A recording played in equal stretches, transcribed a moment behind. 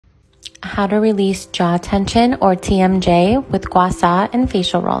How to release jaw tension or TMJ with gua sha and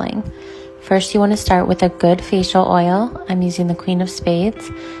facial rolling. First, you want to start with a good facial oil. I'm using the Queen of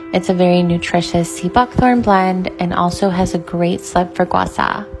Spades. It's a very nutritious sea buckthorn blend and also has a great slip for gua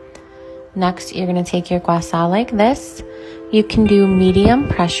sha. Next, you're going to take your gua sha like this. You can do medium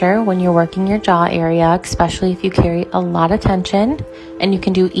pressure when you're working your jaw area, especially if you carry a lot of tension. And you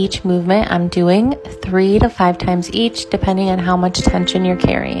can do each movement I'm doing 3 to 5 times each, depending on how much tension you're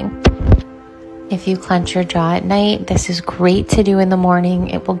carrying. If you clench your jaw at night, this is great to do in the morning.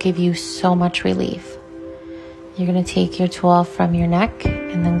 It will give you so much relief. You're going to take your tool from your neck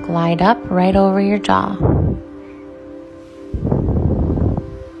and then glide up right over your jaw.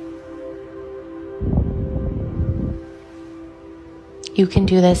 You can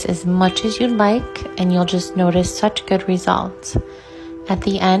do this as much as you'd like, and you'll just notice such good results. At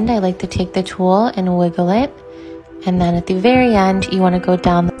the end, I like to take the tool and wiggle it, and then at the very end, you want to go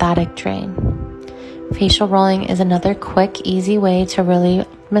down the lymphatic drain. Facial rolling is another quick, easy way to really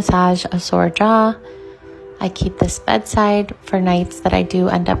massage a sore jaw. I keep this bedside for nights that I do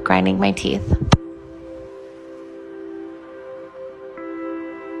end up grinding my teeth.